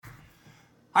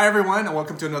Hi everyone, and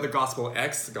welcome to another Gospel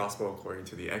X, the Gospel according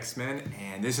to the X-Men,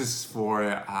 and this is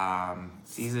for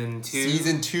Season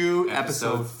 2,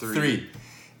 episode 3.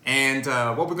 And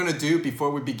what we're gonna do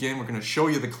before we begin, we're gonna show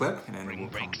you the clip, and then Bring we'll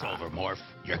breaks over, Morph.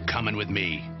 You're coming with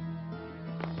me.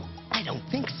 I don't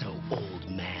think so, old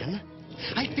man.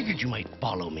 I figured you might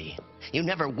follow me. You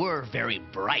never were very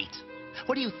bright.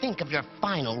 What do you think of your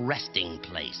final resting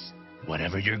place?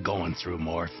 Whatever you're going through,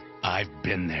 Morph, I've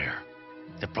been there.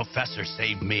 The professor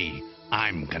saved me.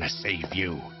 I'm gonna save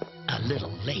you. A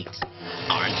little late,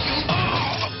 aren't you?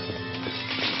 Oh!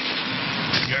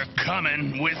 You're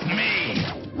coming with me.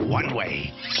 One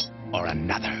way or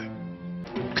another.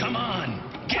 Come on,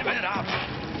 give it up.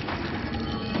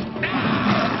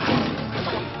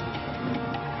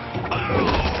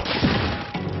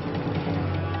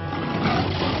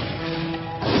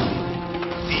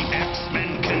 The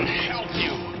X-Men can help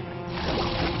you.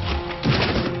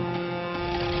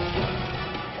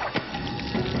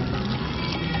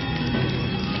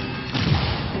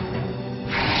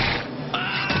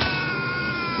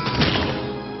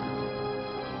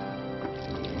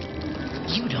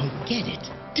 You don't get it,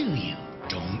 do you?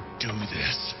 Don't do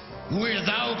this.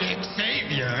 Without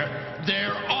Xavier,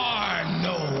 there are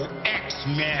no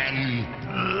X-Men.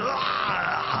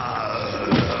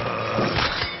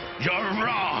 You're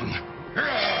wrong.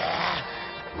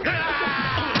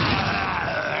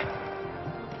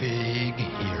 Big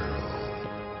hero.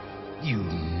 You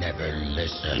never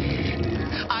listen.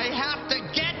 I have to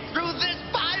get through this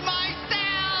by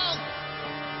myself!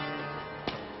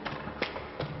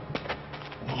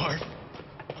 Morph.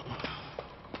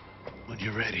 When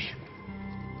you're ready,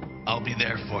 I'll be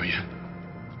there for you.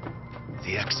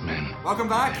 The X-Men. welcome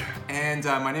back. And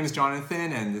my name is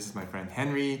Jonathan, and this is my friend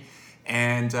Henry.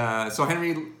 And so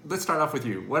Henry, let's start off with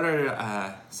you. What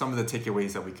are some of the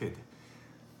takeaways that we could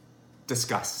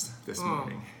discuss this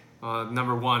morning?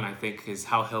 Number one, I think, is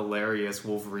how hilarious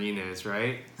Wolverine is,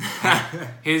 right?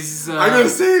 His I'm gonna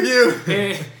save you!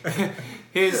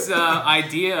 his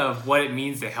idea of what it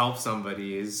means to help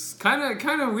somebody is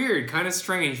kind of weird, kind of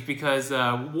strange, because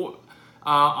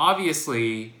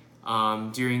obviously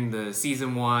during the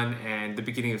season 1 and the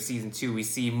beginning of season 2, we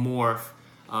see Morph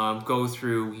go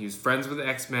through. He was friends with the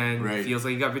X-Men. Right. Feels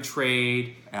like he got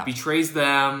betrayed. Yeah. Betrays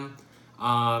them.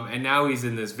 And now he's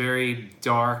in this very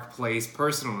dark place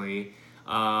personally.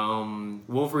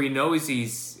 Wolverine knows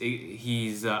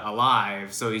he's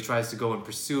alive, so he tries to go and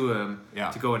pursue him,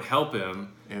 to go and help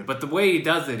him. Yeah. But the way he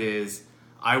does it is,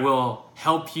 I will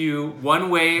help you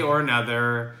one way or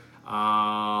another,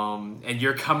 and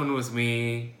you're coming with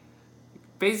me.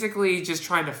 Basically, just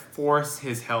trying to force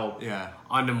his help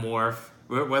onto Morph,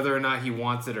 whether or not he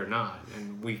wants it or not.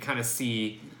 And we kind of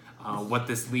see what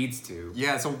this leads to.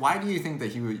 Yeah, so why do you think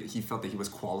that he felt that he was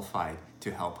qualified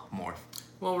to help Morph?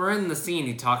 Well, we're in the scene.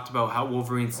 He talked about how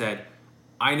Wolverine said,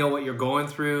 I know what you're going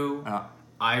through.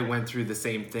 I went through the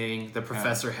same thing. The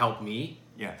professor helped me.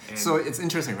 Yeah. And So it's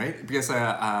interesting, right? Because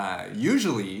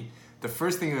usually the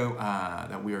first thing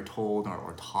that we are told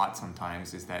or taught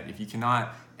sometimes is that if you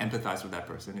cannot empathize with that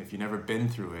person, if you've never been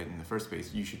through it in the first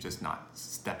place, you should just not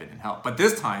step in and help. But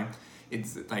this time,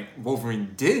 it's like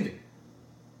Wolverine did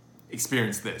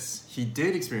experience this. He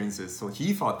did experience this. So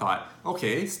he thought,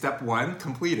 okay, step 1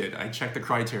 completed. I checked the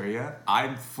criteria.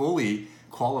 I'm fully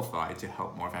qualified to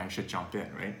help Morph. I should jump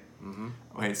in, right? Mm-hmm.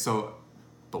 Okay, so,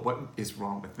 but what is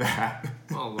wrong with that?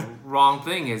 Well, the wrong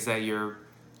thing is that you're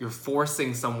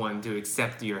forcing someone to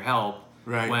accept your help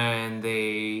when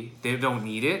they don't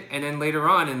need it. And then later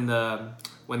on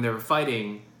when they were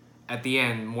fighting, at the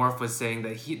end, Morph was saying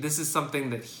that this is something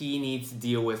that he needs to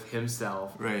deal with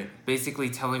himself. Right. Basically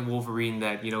telling Wolverine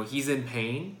that, he's in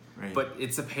pain, but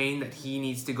it's a pain that he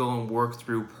needs to go and work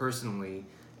through personally,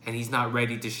 and he's not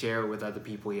ready to share it with other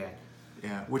people yet.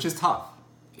 Yeah, which is tough.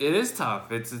 It is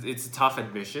tough. It's a tough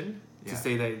admission to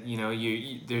say that,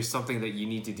 you there's something that you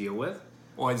need to deal with.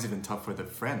 Well, it's even tough for the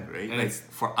friend, right? And like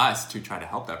for us to try to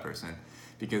help that person,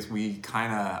 because we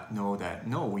kind of know that,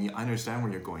 no, we understand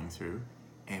what you're going through,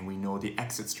 and we know the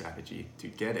exit strategy to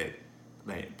get it.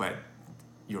 But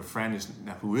your friend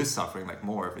who is suffering, like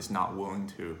Morph, is not willing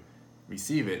to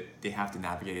receive it. They have to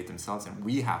navigate it themselves, and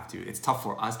we have to. It's tough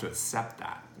for us to accept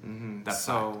that. Mm-hmm. That's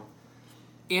so.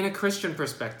 In a Christian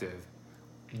perspective,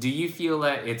 do you feel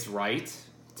that it's right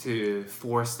to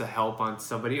force the help on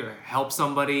somebody or help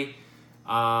somebody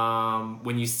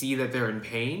when you see that they're in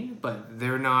pain, but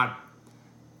they're not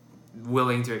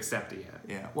willing to accept it yet?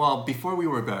 Yeah. Well, before we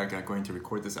were going to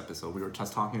record this episode, we were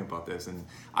just talking about this, and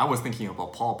I was thinking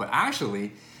about Paul, but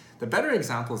actually, the better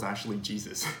example is actually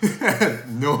Jesus.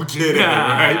 No kidding,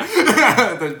 right?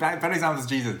 The better example is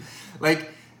Jesus.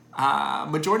 Like,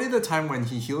 majority of the time when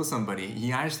he heals somebody,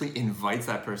 he actually invites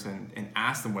that person and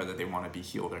asks them whether they want to be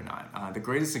healed or not.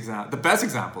 The best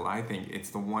example, I think, it's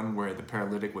the one where the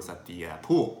paralytic was at the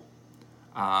pool,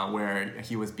 where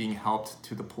he was being helped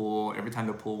to the pool. Every time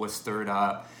the pool was stirred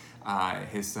up,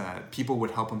 his people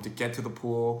would help him to get to the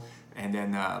pool, and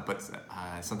then but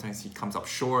sometimes he comes up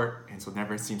short, and so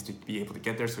never seems to be able to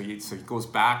get there. So he goes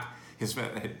back. His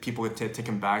people would take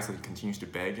him back, so he continues to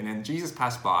beg. And then Jesus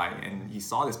passed by, and he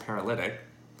saw this paralytic,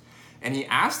 and he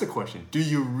asked the question, "Do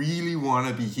you really want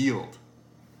to be healed?"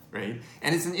 Right?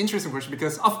 And it's an interesting question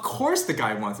because, of course, the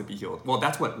guy wants to be healed. Well,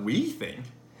 that's what we think.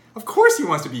 Of course, he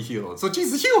wants to be healed. So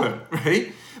Jesus heal him,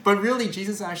 right? But really,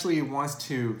 Jesus actually wants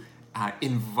to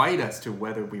invite us to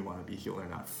whether we want to be healed or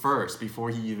not first, before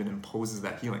he even imposes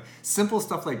that healing. Simple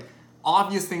stuff like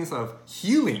obvious things of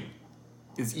healing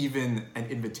is even an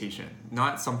invitation,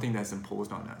 not something that's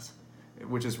imposed on us,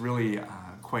 which is really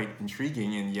quite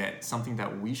intriguing, and yet something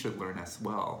that we should learn as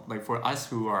well. Like for us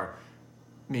who are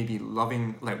maybe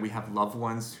loving, like we have loved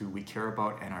ones who we care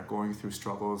about and are going through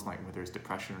struggles, like whether it's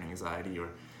depression or anxiety or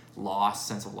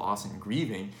sense of loss and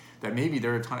grieving, that maybe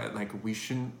there are times like we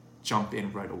shouldn't jump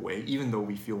in right away, even though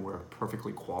we feel we're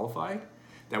perfectly qualified,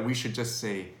 that we should just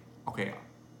say, okay,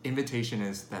 invitation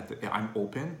is that I'm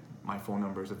open, my phone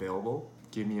number is available,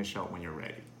 give me a shout when you're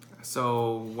ready.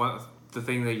 So the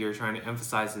thing that you're trying to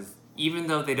emphasize is, even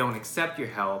though they don't accept your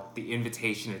help, the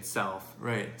invitation itself,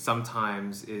 right,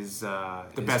 sometimes is the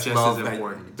best just love as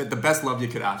important. But the best love you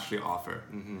could actually offer,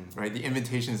 right? The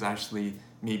invitation is actually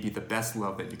maybe the best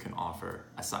love that you can offer,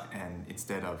 aside, and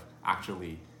instead of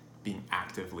actually being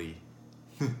actively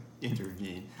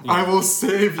intervene. Yeah. I will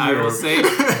save you. I will save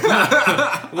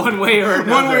you. One way or another.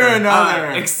 One way or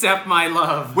another. Accept my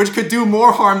love. Which could do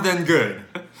more harm than good.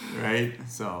 Right?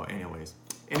 So anyways.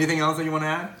 Anything else that you want to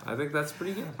add? I think that's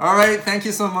pretty good. All right. Thank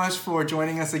you so much for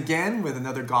joining us again with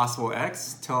another Gospel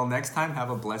X. Till next time,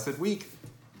 have a blessed week.